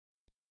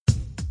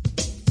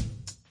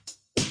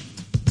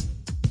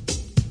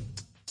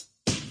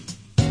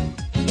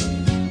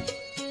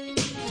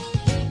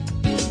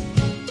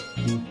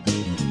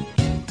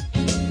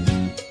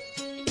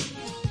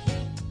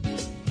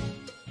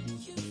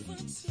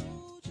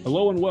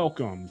Hello and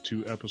welcome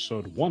to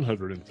episode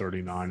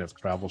 139 of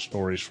Travel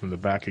Stories from the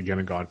Back Again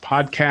and Gone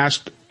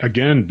podcast.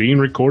 Again, being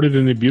recorded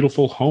in the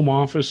beautiful home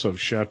office of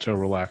Chateau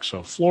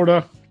Relaxo,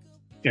 Florida.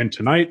 And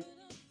tonight,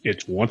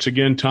 it's once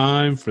again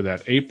time for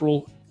that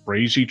April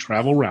Crazy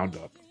Travel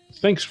Roundup.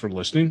 Thanks for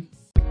listening.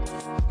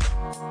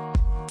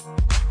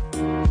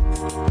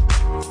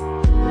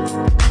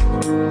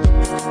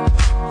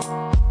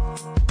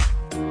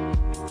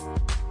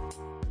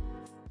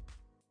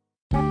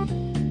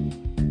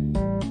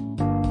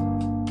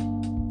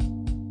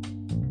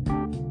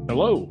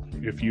 Hello,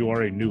 if you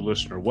are a new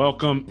listener,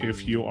 welcome.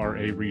 If you are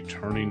a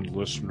returning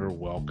listener,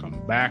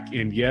 welcome back.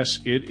 And yes,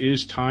 it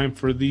is time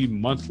for the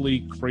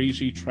monthly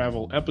Crazy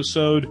Travel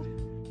episode.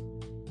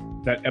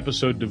 That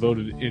episode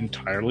devoted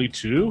entirely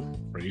to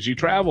crazy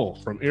travel.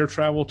 From air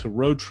travel to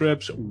road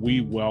trips,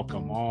 we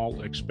welcome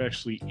all,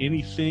 especially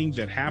anything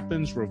that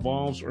happens,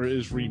 revolves, or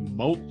is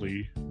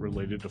remotely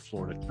related to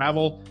Florida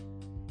travel.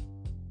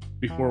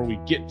 Before we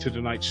get to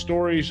tonight's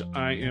stories,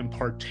 I am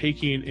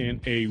partaking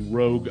in a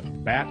Rogue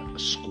Bat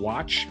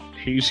Squatch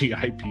Hazy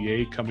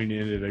IPA coming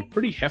in at a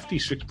pretty hefty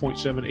 6.7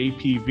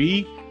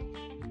 APV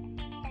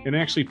and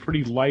actually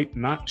pretty light,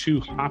 not too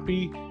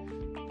hoppy,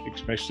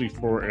 especially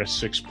for a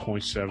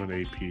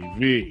 6.7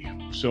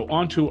 APV. So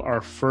on to our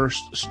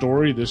first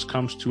story. This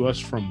comes to us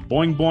from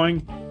Boing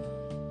Boing.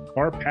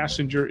 Car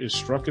passenger is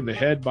struck in the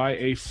head by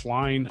a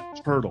flying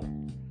turtle.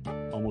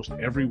 Almost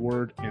every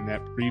word in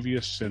that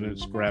previous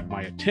sentence grabbed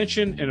my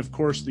attention. And of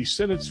course, the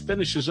sentence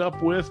finishes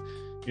up with,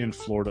 in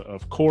Florida,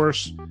 of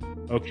course.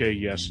 Okay,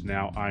 yes,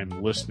 now I'm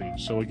listening.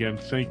 So again,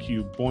 thank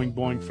you, Boing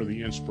Boing, for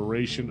the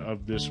inspiration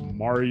of this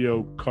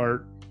Mario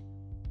Kart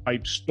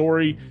type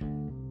story.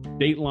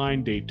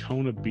 Dateline,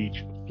 Daytona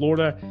Beach,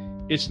 Florida.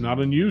 It's not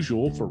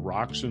unusual for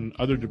rocks and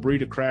other debris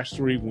to crash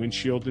through a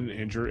windshield and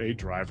injure a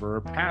driver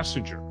or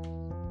passenger.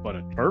 But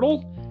a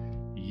turtle?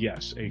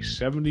 Yes, a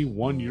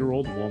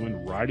 71-year-old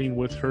woman riding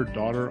with her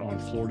daughter on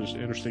Florida's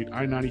Interstate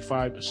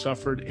I-95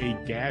 suffered a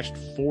gashed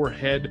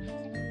forehead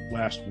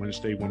last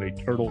Wednesday when a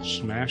turtle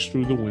smashed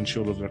through the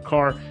windshield of their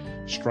car,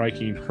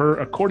 striking her,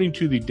 according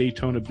to the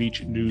Daytona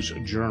Beach News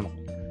Journal.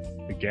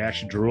 The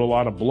gash drew a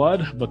lot of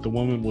blood, but the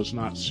woman was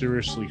not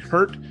seriously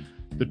hurt.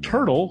 The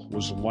turtle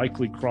was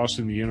likely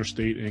crossing the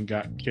interstate and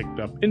got kicked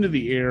up into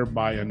the air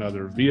by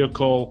another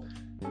vehicle.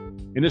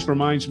 And this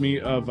reminds me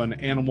of an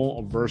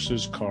animal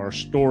versus car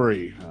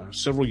story.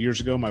 Several years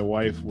ago, my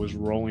wife was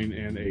rolling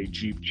in a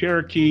Jeep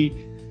Cherokee.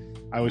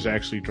 I was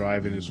actually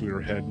driving as we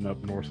were heading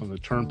up north on the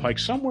turnpike.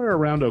 Somewhere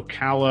around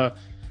Ocala,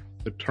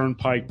 the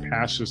turnpike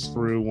passes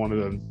through one of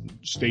the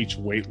state's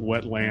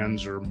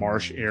wetlands or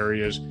marsh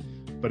areas.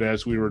 But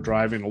as we were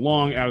driving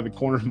along, out of the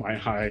corner of my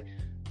eye,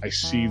 I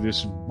see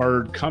this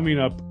bird coming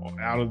up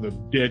out of the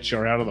ditch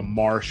or out of the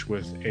marsh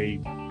with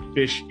a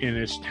fish in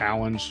its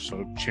talons.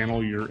 So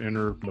channel your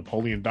inner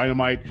Napoleon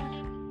Dynamite.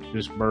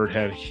 This bird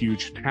had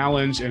huge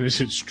talons, and as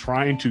it's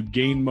trying to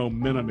gain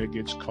momentum, it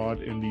gets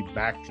caught in the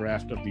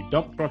backdraft of the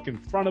dump truck in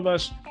front of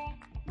us,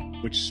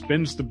 which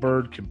spins the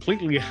bird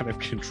completely out of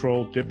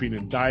control, dipping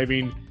and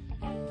diving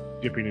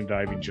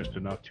just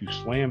enough to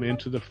slam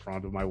into the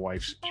front of my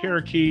wife's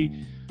Cherokee.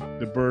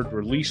 The bird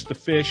released the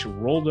fish,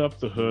 rolled up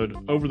the hood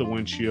over the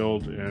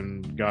windshield,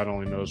 and God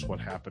only knows what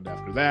happened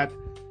after that.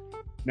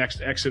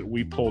 Next exit,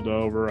 we pulled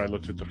over. I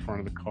looked at the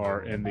front of the car,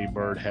 and the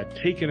bird had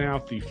taken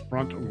out the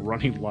front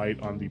running light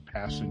on the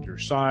passenger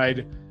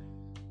side.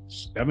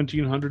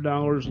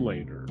 $1,700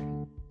 later,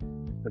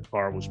 the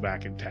car was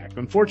back intact.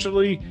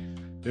 Unfortunately,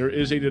 there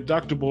is a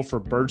deductible for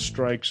bird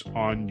strikes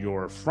on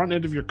your front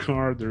end of your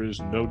car. There is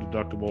no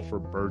deductible for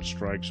bird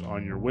strikes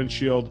on your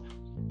windshield.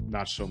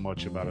 Not so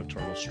much about a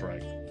turtle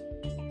strike.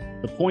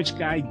 The points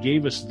guy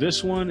gave us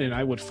this one, and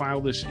I would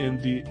file this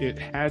in the it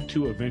had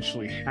to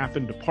eventually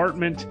happen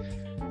department.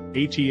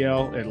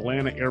 ATL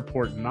Atlanta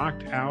Airport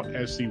knocked out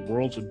as the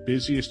world's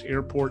busiest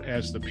airport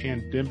as the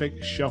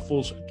pandemic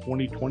shuffles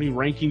 2020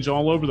 rankings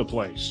all over the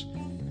place.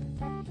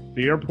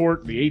 The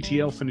airport, the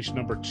ATL, finished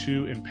number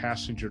 2 in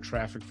passenger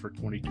traffic for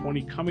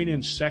 2020, coming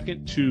in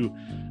second to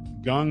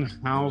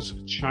Guangzhou's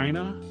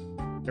China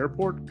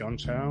Airport,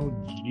 Guangzhou,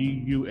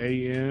 Guangzhou,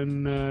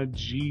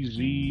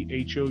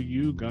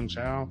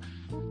 Guangzhou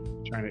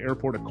China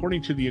Airport.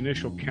 According to the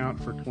initial count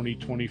for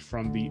 2020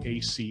 from the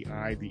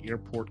ACI, the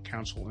Airport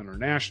Council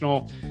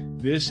International,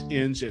 this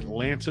ends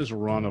Atlanta's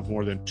run of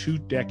more than 2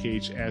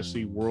 decades as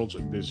the world's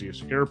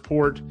busiest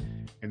airport.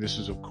 And this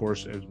is, of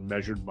course, as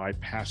measured by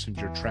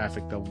passenger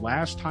traffic. The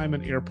last time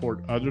an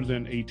airport other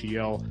than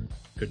ATL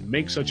could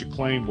make such a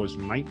claim was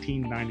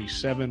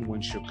 1997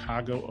 when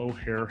Chicago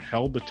O'Hare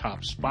held the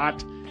top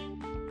spot.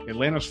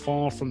 Atlanta's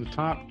fall from the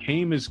top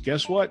came as,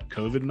 guess what?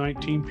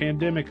 COVID-19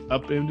 pandemic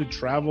upended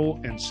travel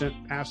and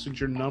sent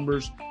passenger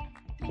numbers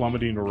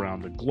plummeting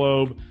around the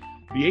globe.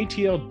 The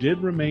ATL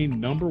did remain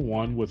number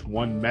 1 with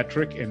one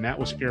metric, and that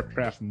was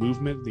aircraft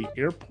movement. The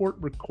airport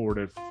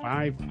recorded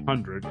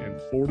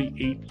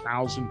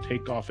 548,000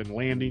 takeoff and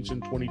landings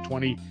in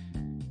 2020.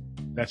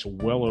 That's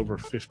well over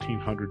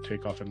 1,500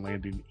 takeoff and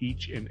landing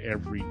each and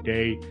every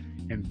day.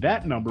 And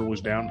that number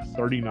was down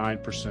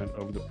 39%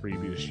 over the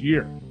previous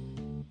year.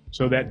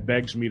 So that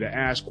begs me to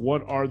ask,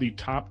 what are the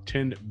top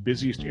 10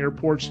 busiest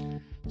airports?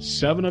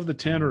 7 of the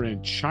 10 are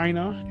in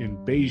China, and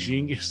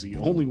Beijing is the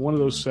only one of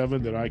those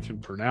 7 that I can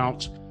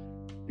pronounce.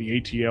 The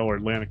ATL or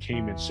Atlanta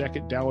came in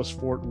second.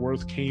 Dallas-Fort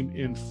Worth came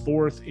in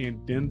fourth,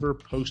 and Denver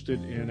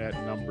posted in at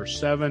number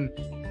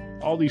 7.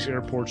 All these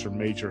airports are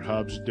major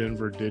hubs.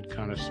 Denver did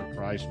kind of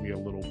surprise me a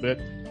little bit.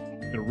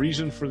 The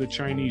reason for the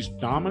Chinese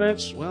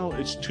dominance, well,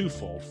 it's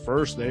twofold.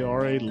 First, they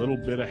are a little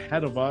bit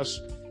ahead of us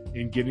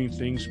in getting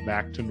things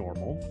back to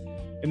normal.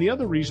 And the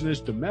other reason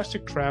is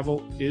domestic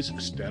travel is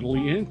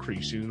steadily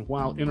increasing. And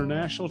while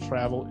international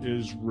travel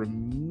is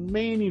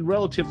remaining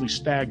relatively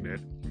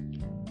stagnant,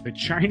 the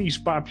Chinese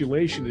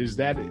population is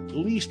that at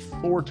least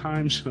 4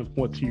 times of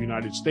what the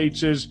United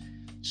States is.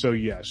 So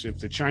yes, if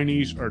the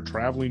Chinese are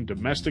traveling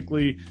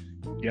domestically,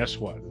 guess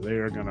what? They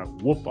are going to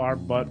whoop our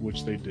butt,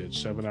 which they did.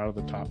 7 out of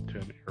the top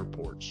 10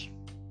 airports.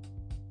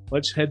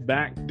 Let's head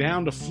back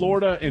down to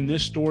Florida in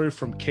this story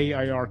from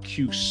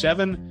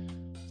KIRQ7.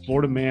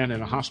 Florida man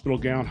in a hospital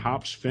gown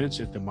hops fence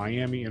at the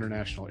Miami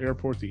International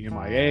Airport, the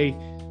MIA.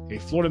 A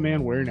Florida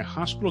man wearing a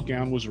hospital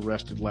gown was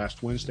arrested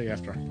last Wednesday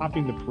after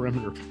hopping the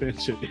perimeter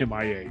fence at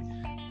MIA.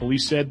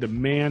 Police said the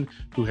man,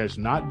 who has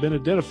not been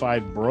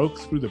identified, broke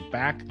through the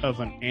back of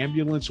an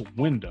ambulance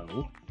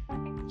window,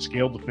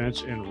 scaled the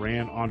fence, and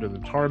ran onto the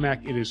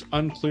tarmac. It is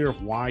unclear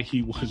why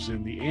he was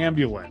in the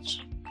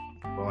ambulance.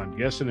 Well, I'm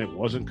guessing it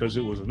wasn't because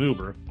it was an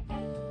Uber.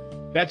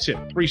 That's it.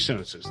 3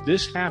 sentences.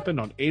 This happened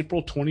on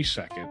April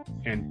 22nd,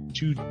 and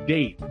to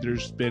date,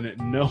 there's been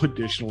no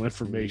additional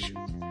information.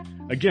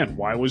 Again,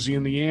 why was he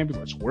in the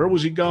ambulance? Where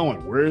was he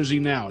going? Where is he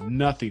now?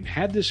 Nothing.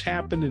 Had this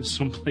happened in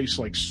some place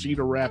like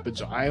Cedar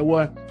Rapids,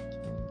 Iowa,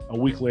 a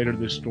week later,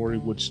 this story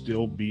would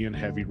still be in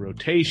heavy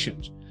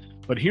rotations.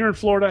 But here in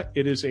Florida,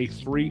 it is a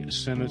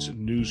 3-sentence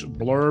news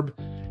blurb,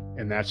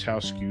 and that's how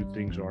skewed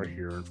things are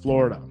here in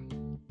Florida.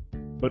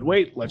 But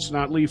wait, let's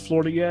not leave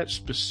Florida yet,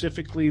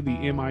 specifically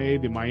the MIA,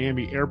 the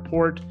Miami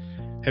Airport.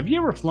 Have you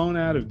ever flown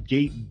out of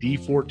gate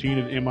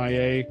D14 at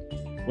MIA?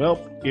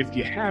 Well, if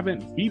you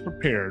haven't, be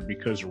prepared,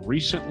 because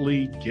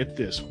recently, get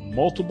this,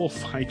 multiple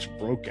fights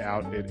broke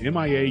out at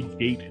MIA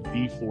gate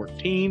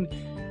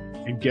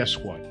D14. And guess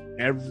what?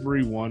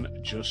 Everyone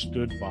just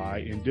stood by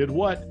and did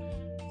what?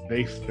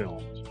 They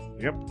filmed.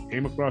 Yep,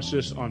 came across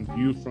this on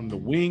View from the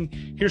Wing.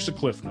 Here's the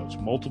cliff notes.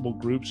 Multiple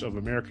groups of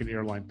American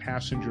Airlines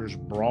passengers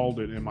brawled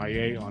at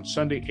MIA on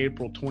Sunday,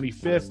 April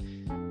 25th,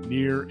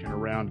 near and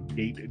around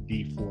gate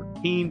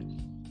D14.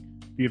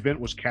 The event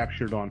was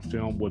captured on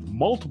film with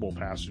multiple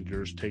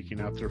passengers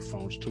taking out their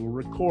phones to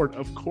record.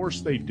 Of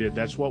course they did.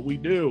 That's what we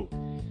do.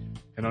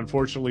 And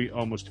unfortunately,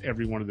 almost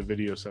every one of the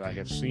videos that I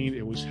have seen,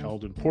 it was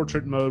held in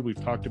portrait mode.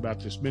 We've talked about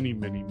this many,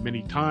 many,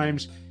 many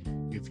times.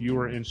 If you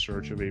are in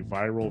search of a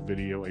viral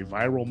video, a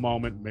viral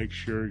moment, make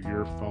sure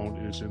your phone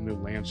is in the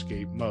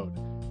landscape mode.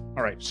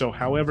 All right. So,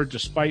 however,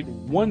 despite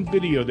one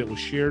video that was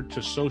shared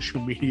to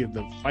social media,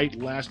 the fight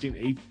lasting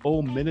a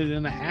full minute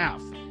and a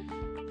half,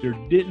 there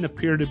didn't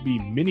appear to be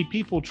many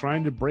people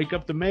trying to break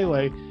up the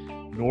melee,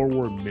 nor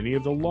were many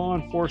of the law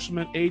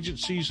enforcement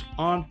agencies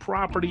on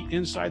property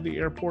inside the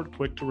airport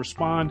quick to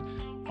respond,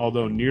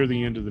 although near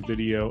the end of the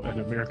video, an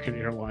American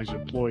Airlines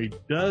employee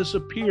does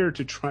appear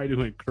to try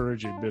to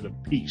encourage a bit of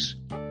peace.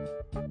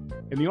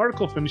 And the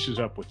article finishes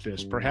up with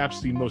this.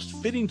 Perhaps the most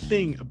fitting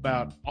thing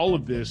about all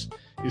of this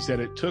is that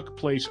it took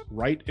place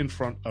right in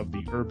front of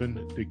the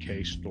Urban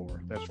Decay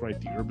store. That's right,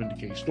 the Urban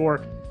Decay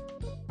store.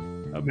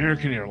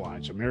 American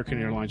Airlines, American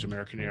Airlines,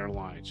 American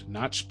Airlines.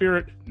 Not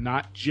Spirit,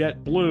 not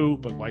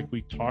JetBlue, but like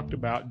we talked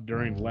about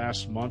during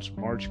last month's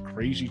March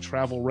Crazy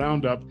Travel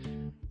Roundup,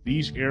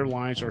 these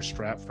airlines are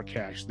strapped for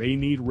cash. They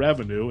need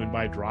revenue, and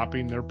by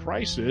dropping their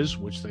prices,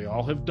 which they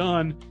all have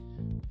done,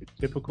 the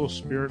typical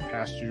Spirit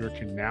passenger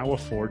can now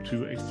afford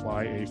to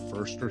fly a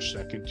first or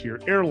second tier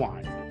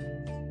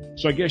airline.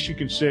 So I guess you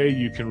can say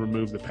you can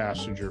remove the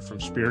passenger from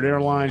Spirit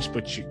Airlines,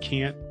 but you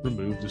can't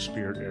remove the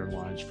Spirit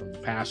Airlines from the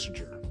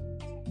passenger.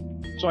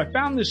 So I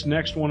found this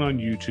next one on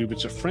YouTube.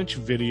 It's a French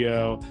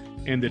video,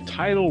 and the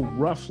title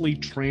roughly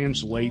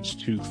translates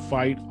to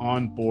Fight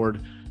on Board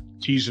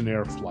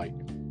Tizenair Flight.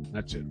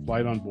 That's it,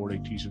 Flight on Board a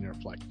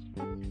Tizenair Flight.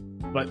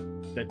 But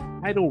the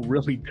title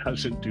really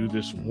doesn't do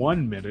this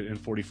 1 minute and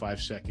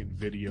 45-second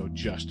video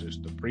justice.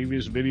 The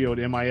previous video at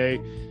MIA,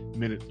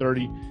 minute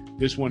 30.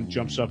 This one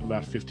jumps up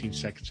about 15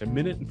 seconds, a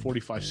minute and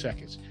 45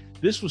 seconds.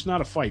 This was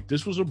not a fight.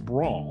 This was a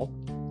brawl,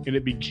 and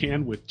it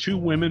began with 2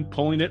 women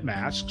pulling at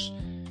masks,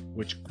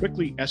 which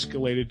quickly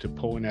escalated to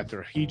pulling at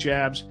their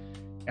hijabs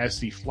as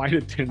the flight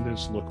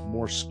attendants looked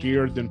more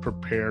scared than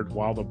prepared,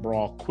 while the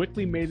brawl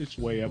quickly made its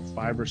way up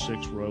 5 or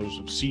 6 rows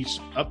of seats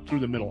up through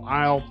the middle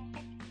aisle.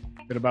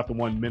 At about the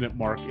 1 minute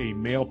mark, a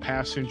male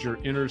passenger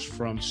enters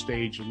from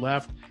stage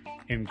left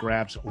and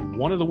grabs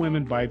one of the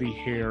women by the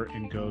hair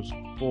and goes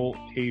full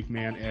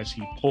caveman as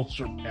he pulls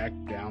her back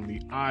down the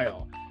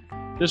aisle.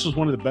 This was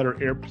one of the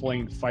better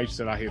airplane fights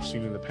that I have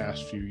seen in the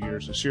past few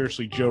years. And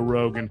seriously, Joe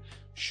Rogan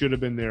should have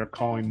been there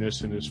calling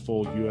this in his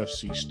full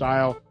UFC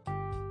style.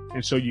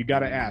 And so you got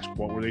to ask,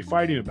 what were they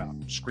fighting about?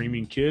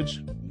 Screaming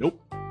kids?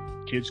 Nope.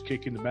 Kids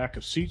kicking the back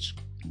of seats?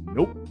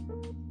 Nope.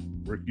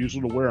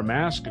 Refusal to wear a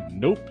mask?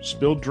 Nope.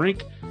 Spilled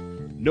drink?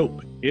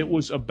 Nope. It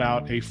was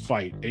about a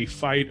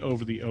fight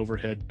over the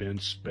overhead bin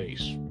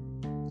space.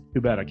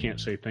 Too bad I can't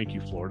say thank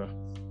you, Florida.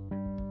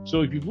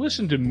 So if you've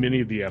listened to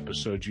many of the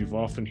episodes, you've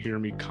often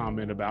heard me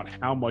comment about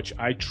how much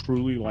I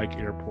truly like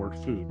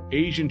airport food.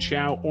 Asian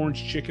chow,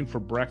 orange chicken for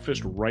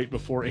breakfast right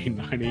before a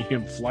 9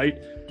 a.m. flight,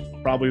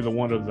 probably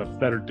one of the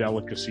better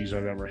delicacies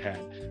I've ever had.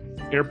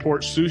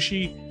 Airport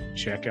sushi,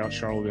 check out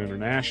Charlotte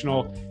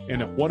International.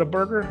 And at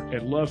Whataburger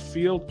at Love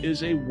Field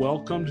is a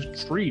welcomed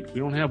treat.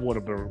 We don't have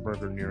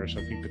Whataburger near us.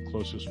 I think the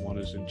closest one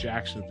is in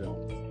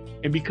Jacksonville.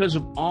 And because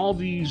of all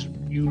these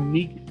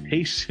unique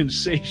taste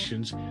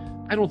sensations,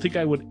 I don't think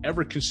I would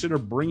ever consider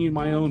bringing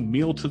my own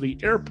meal to the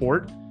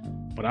airport,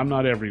 but I'm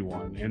not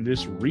everyone. And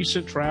this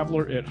recent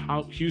traveler at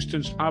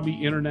Houston's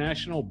Hobby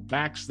International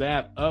backs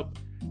that up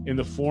in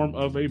the form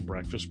of a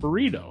breakfast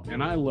burrito.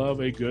 And I love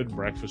a good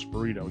breakfast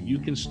burrito. You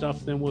can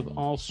stuff them with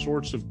all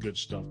sorts of good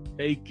stuff.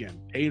 Bacon,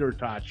 tater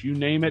tots, you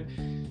name it.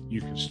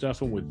 You can stuff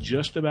them with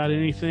just about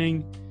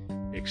anything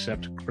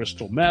except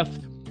crystal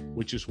meth,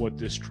 which is what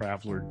this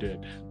traveler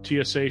did.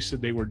 TSA said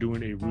they were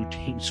doing a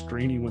routine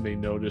screening when they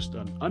noticed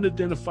an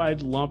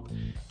unidentified lump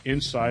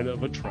inside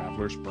of a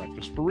traveler's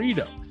breakfast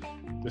burrito.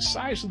 The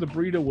size of the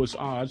burrito was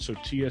odd, so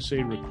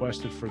TSA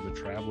requested for the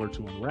traveler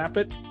to unwrap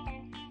it.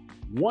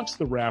 Once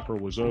the wrapper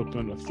was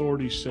open,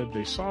 authorities said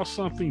they saw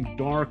something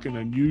dark and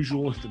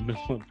unusual in the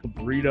middle of the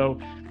burrito,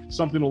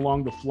 something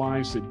along the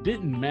lines that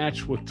didn't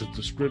match with the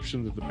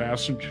description that the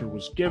passenger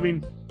was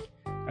giving.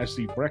 As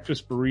the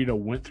breakfast burrito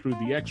went through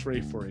the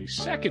x-ray for a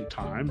second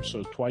time,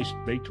 so twice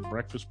baked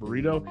breakfast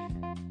burrito,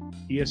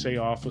 TSA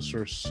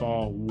officers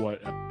saw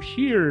what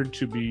appeared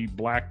to be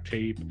black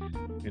tape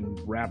and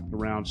wrapped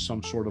around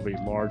some sort of a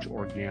large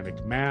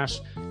organic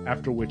mass,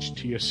 after which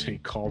TSA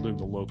called in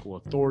the local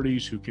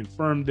authorities, who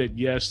confirmed that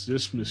yes,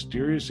 this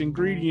mysterious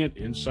ingredient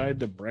inside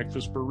the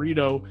breakfast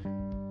burrito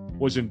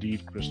was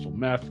indeed crystal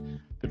meth.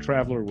 The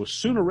traveler was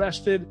soon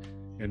arrested,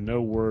 and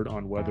no word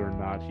on whether or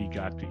not he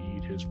got to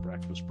eat his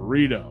breakfast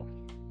burrito.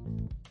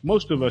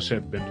 Most of us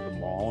have been to the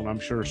mall, and I'm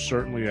sure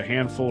certainly a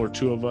handful or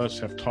two of us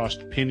have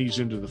tossed pennies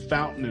into the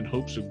fountain in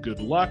hopes of good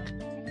luck.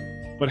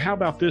 But how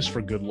about this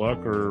for good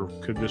luck, or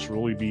could this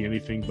really be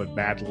anything but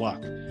bad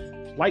luck?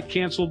 Flight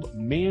canceled,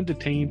 man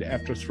detained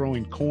after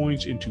throwing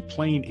coins into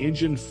plane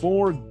engine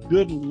for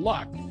good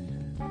luck.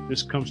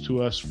 This comes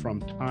to us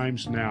from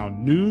Times Now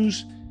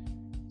News.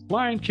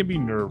 Flying can be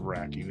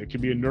nerve-wracking. It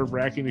can be a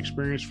nerve-wracking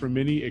experience for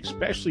many,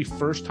 especially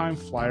first-time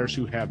flyers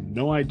who have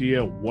no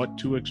idea what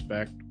to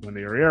expect when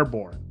they are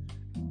airborne.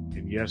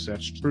 And yes,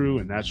 that's true,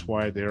 and that's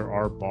why there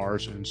are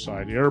bars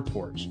inside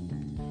airports.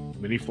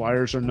 Many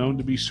flyers are known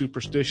to be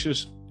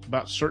superstitious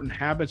about certain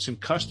habits and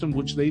customs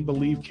which they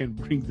believe can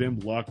bring them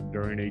luck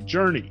during a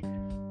journey.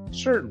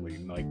 Certainly,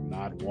 like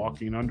not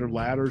walking under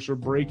ladders or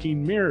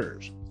breaking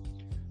mirrors.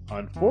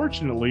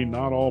 Unfortunately,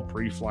 not all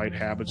pre-flight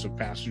habits of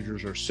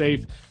passengers are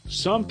safe.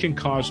 Some can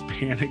cause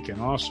panic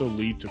and also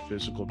lead to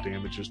physical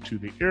damages to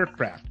the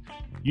aircraft.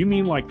 You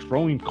mean like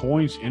throwing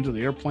coins into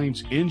the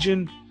airplane's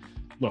engine?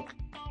 Look,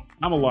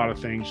 I'm a lot of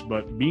things,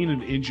 but being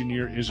an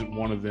engineer isn't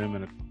one of them,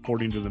 and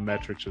according to the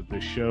metrics of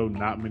this show,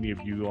 not many of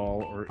you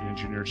all are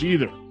engineers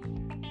either.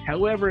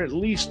 However, at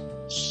least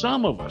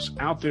some of us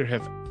out there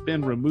have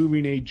been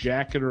removing a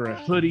jacket or a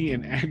hoodie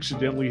and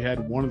accidentally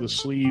had one of the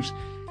sleeves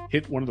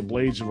hit one of the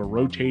blades of a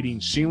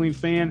rotating ceiling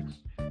fan.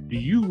 Do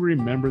you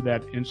remember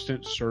that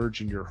instant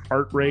surge in your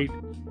heart rate?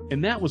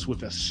 And that was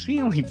with a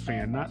ceiling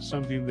fan, not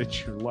something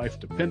that your life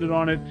depended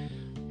on it.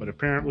 But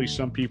apparently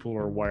some people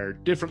are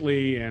wired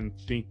differently and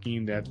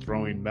thinking that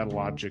throwing metal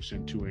objects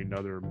into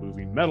another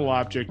moving metal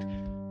object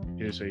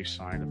is a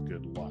sign of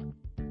good luck.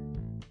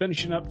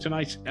 Finishing up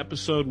tonight's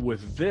episode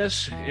with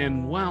this,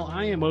 and while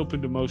I am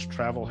open to most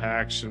travel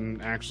hacks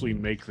and actually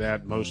make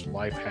that most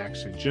life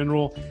hacks in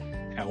general,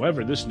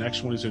 however, this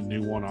next one is a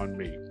new one on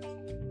me.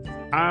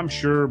 I'm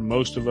sure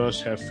most of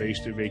us have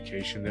faced a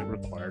vacation that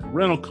required a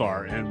rental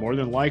car, and more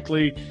than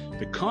likely,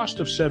 the cost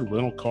of said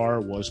rental car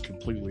was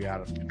completely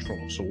out of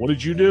control. So what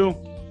did you do?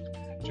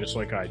 Just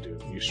like I do.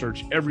 You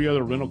search every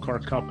other rental car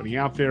company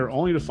out there,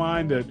 only to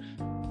find that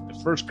the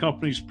first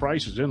company's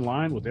price is in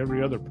line with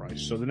every other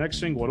price. So the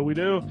next thing, what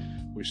do?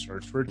 We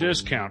search for a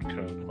discount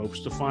code,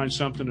 hopes to find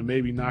something to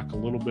maybe knock a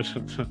little bit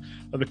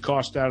of the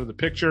cost out of the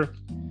picture.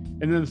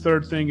 And then the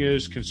third thing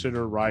is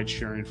consider ride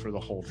sharing for the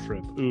whole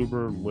trip.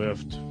 Uber,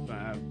 Lyft,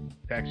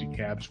 taxi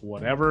cabs,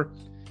 whatever.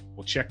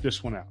 Well, check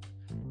this one out.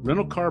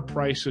 Rental car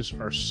prices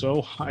are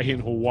so high in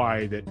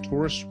Hawaii that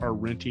tourists are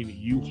renting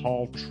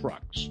U-Haul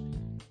trucks.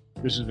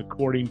 This is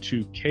according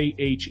to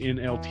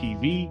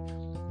KHNL-TV.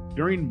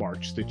 During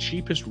March, the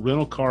cheapest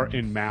rental car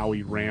in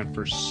Maui ran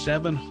for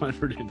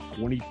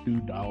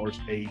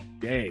 $722 a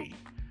day.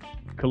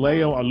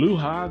 Kaleo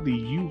Aloha, the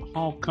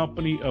U-Haul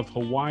Company of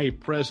Hawaii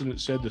president,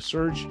 said the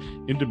surge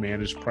in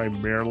demand is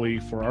primarily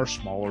for our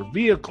smaller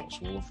vehicles.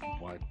 Well, of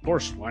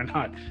course, why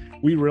not?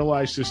 We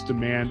realize this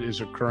demand is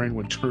occurring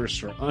when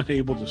tourists are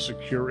unable to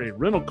secure a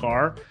rental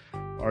car,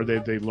 or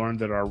they learned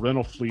that our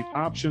rental fleet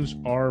options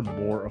are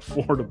more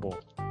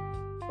affordable.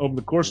 Over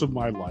the course of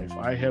my life,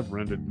 I have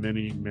rented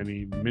many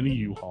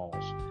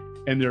U-Hauls,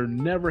 and there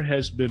never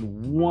has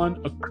been one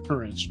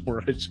occurrence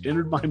where it's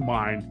entered my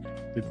mind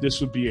that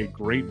this would be a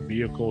great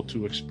vehicle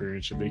to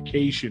experience a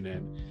vacation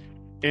in.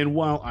 And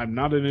while I'm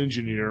not an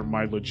engineer,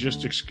 my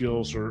logistics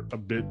skills are a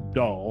bit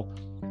dull.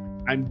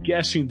 I'm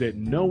guessing that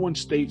no one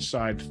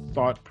stateside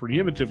thought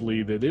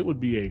preemptively that it would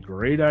be a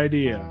great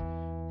idea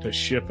to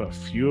ship a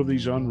few of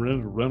these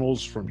unrented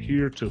rentals from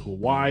here to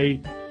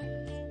Hawaii.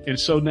 And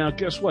so now,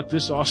 guess what?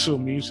 This also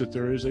means that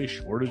there is a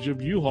shortage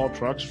of U-Haul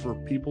trucks for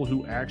people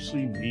who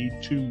actually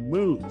need to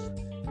move.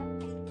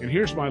 And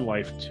here's my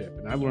life tip,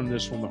 and I learned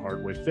this one the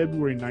hard way.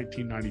 February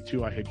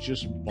 1992, I had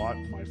just bought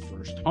my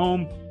first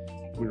home.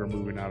 We were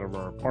moving out of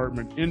our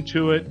apartment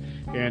into it,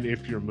 and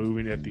if you're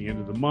moving at the end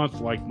of the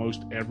month, like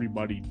most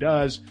everybody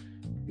does,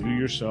 do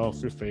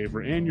yourself a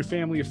favor and your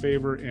family a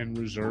favor and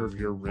reserve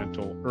your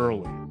rental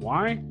early.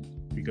 Why?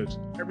 Because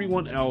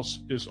everyone else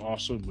is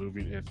also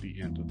moving at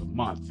the end of the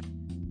month.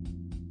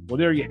 Well,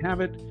 there you have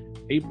it.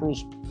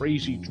 April's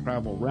Crazy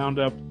Travel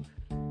Roundup.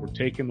 We're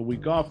taking the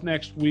week off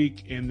next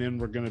week, and then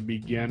we're going to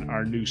begin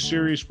our new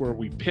series where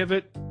we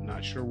pivot.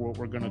 Not sure what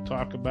we're going to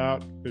talk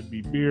about. Could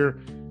be beer,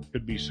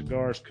 could be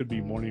cigars, could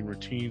be morning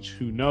routines.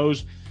 Who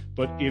knows?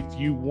 But if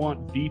you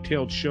want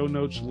detailed show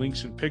notes,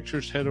 links, and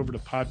pictures, head over to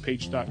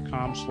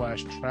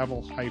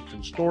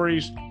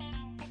podpage.com/travel-stories.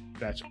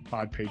 That's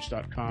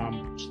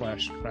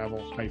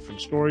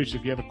podpage.com/travel-stories.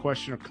 If you have a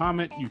question or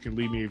comment, you can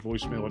leave me a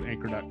voicemail at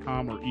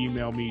anchor.com or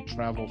email me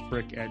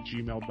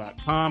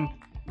travelfrick@gmail.com.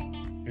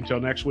 Until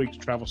next week,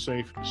 travel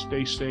safe,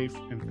 stay safe,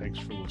 and thanks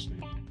for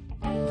listening.